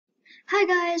Hi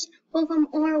guys,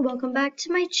 welcome back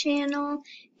to my channel,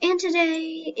 and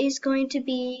today is going to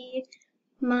be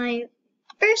my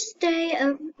first day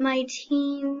of my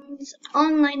teens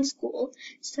online school.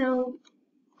 So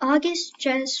August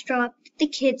just dropped the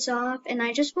kids off and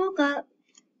I just woke up.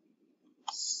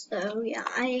 So yeah,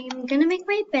 I'm gonna make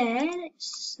my bed,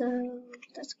 so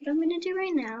that's what I'm gonna do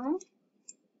right now.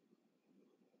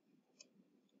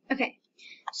 Okay.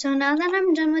 So now that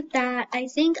I'm done with that, I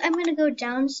think I'm gonna go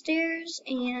downstairs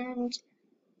and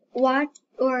watch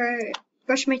or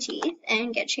brush my teeth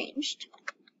and get changed.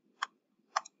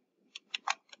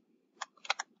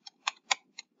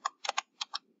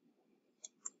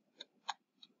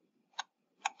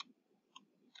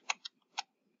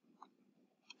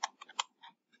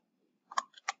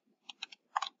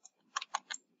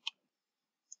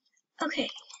 Okay.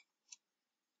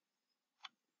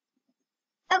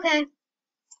 Okay.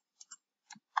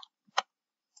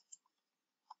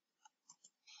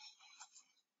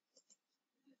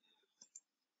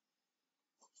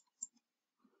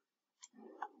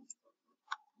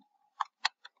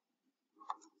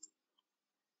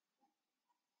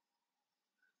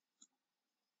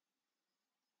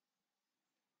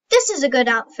 This is a good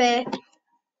outfit.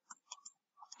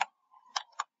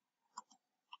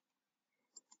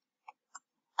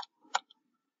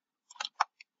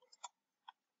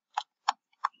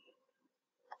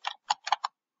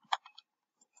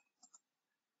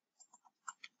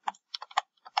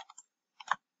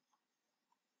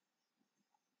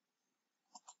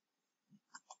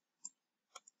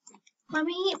 Let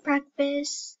me eat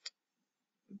breakfast.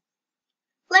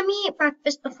 Let me eat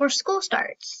breakfast before school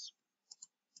starts.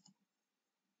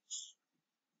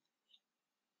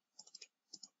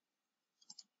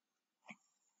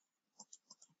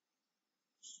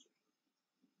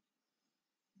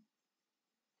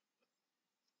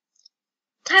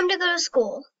 Time to go to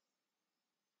school.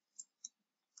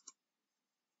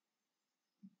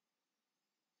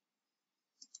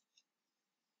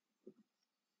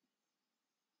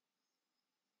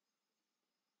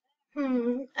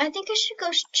 I think I should go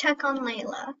check on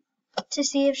Layla to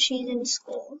see if she's in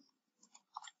school.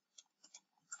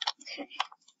 Okay.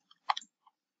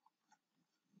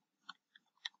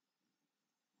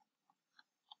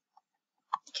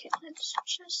 Okay, let's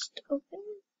just open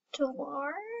the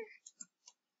door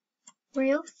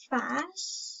real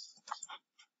fast.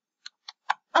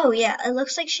 Oh yeah, it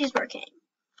looks like she's working.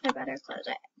 I better close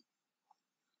it.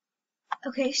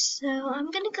 Okay, so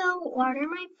I'm gonna go water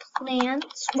my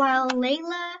plants while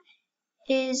Layla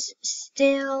is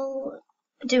still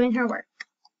doing her work.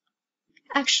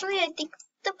 Actually, I think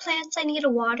the plants I need to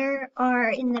water are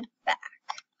in the back.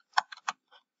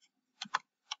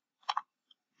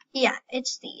 Yeah,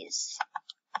 it's these.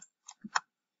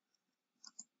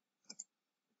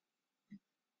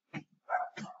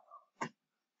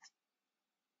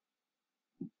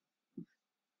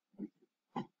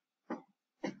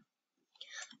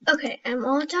 Okay, I'm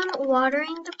all done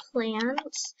watering the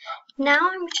plants. Now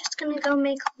I'm just gonna go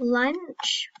make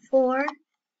lunch for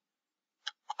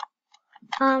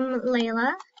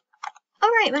Layla.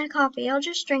 Alright, my coffee. I'll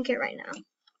just drink it right now.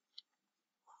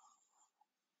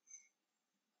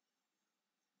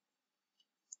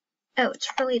 Oh,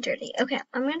 it's really dirty. Okay,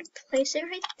 I'm gonna place it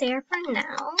right there for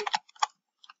now.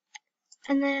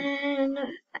 And then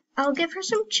I'll give her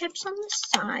some chips on the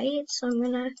side. So I'm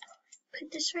gonna put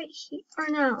this right here. Or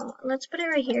no, let's put it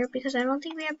right here because I don't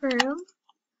think we have room.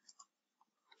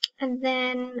 And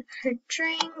then her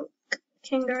drink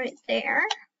can go right there.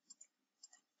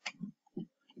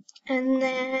 And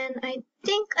then I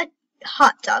think a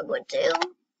hot dog would do.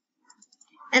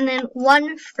 And then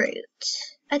one fruit.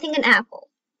 I think an apple.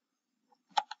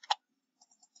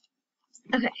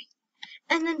 Okay.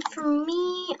 And then for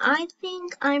me, I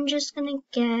think I'm just gonna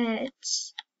get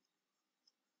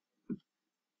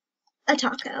a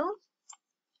taco.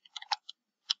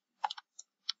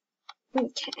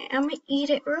 Okay, I'm gonna eat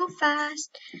it real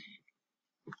fast.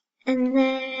 And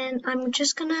then I'm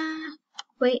just gonna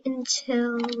wait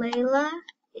until Layla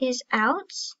is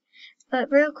out.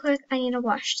 But real quick, I need to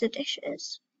wash the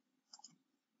dishes.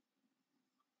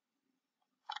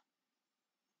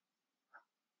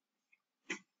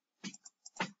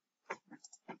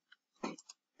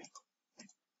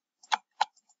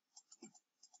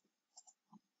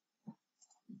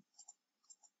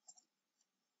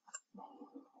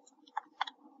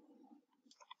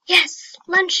 Yes,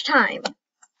 lunchtime.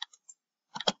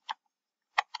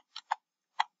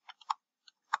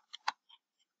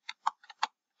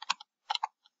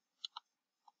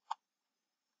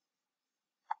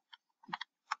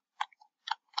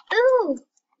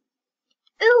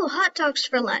 Ooh, hot dogs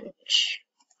for lunch.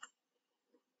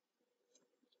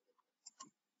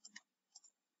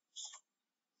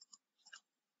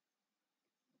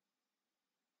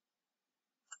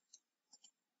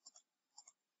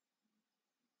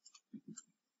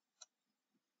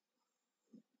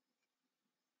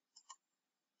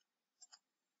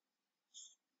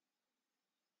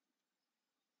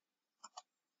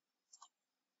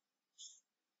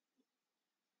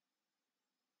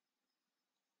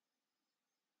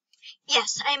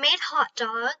 Yes, I made hot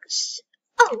dogs.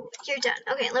 Oh, you're done.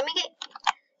 Okay, let me get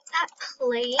that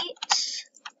plate.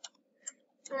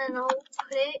 And then I'll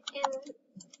put it in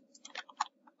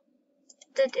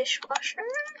the dishwasher.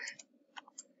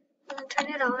 And then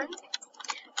turn it on.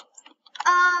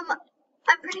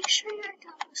 I'm pretty sure you're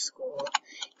done with school.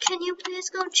 Can you please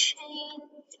go change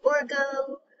or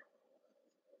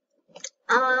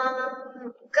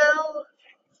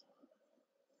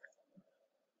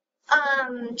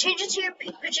change into your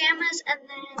pajamas and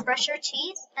then brush your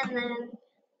teeth and then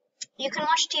you can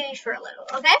watch TV for a little,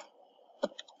 okay?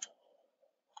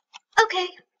 Okay.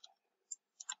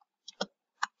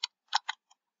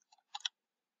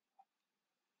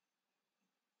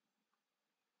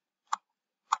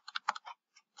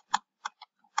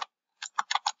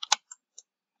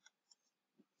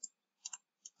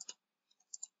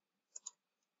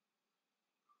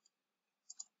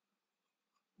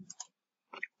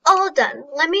 All done.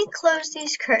 Let me close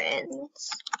these curtains.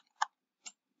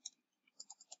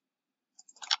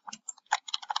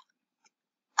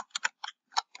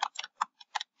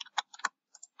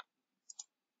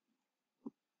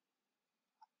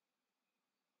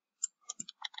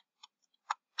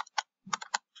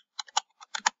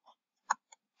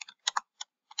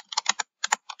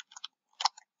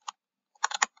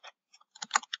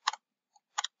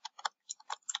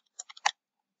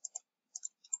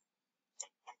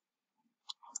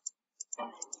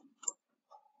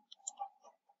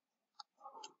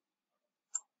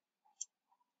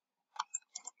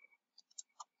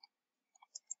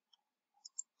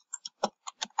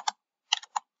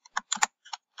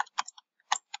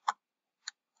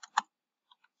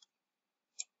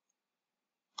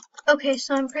 Okay,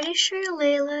 so I'm pretty sure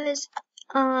Layla is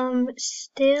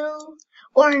still,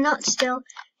 or not still.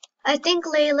 I think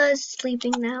Layla is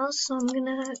sleeping now, so I'm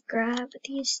gonna grab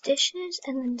these dishes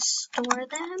and then store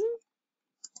them.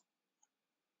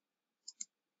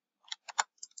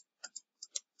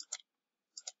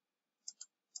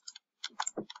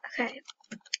 Okay,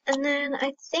 and then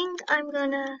I think I'm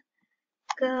gonna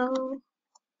go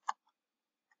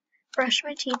brush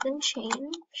my teeth and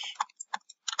change.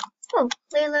 Oh,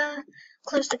 Layla,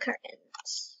 close the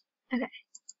curtains. Okay.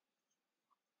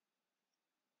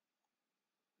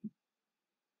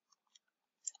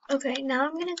 Okay, now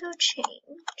I'm gonna go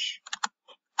change.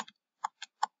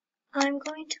 I'm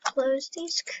going to close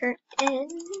these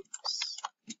curtains.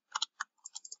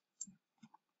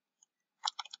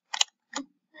 And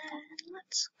then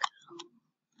let's go.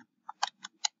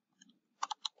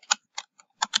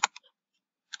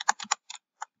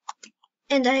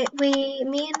 And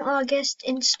me and August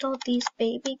installed these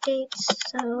baby gates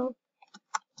so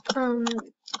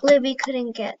Libby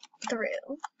couldn't get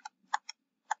through.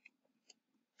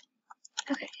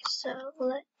 Okay, so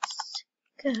let's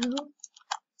go.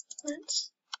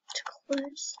 Let's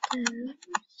close those.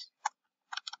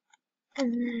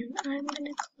 And then I'm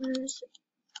gonna close.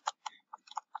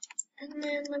 And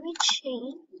then let me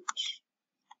change.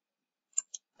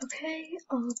 Okay,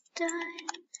 all done.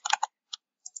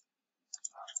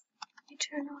 Let me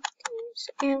turn off these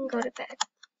and go to bed.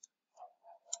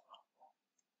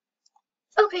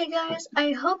 Okay guys,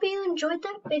 I hope you enjoyed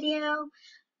that video.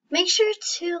 Make sure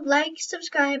to like,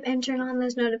 subscribe, and turn on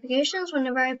those notifications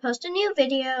whenever I post a new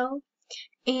video.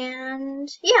 And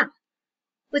yeah,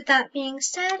 with that being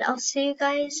said, I'll see you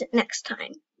guys next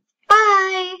time.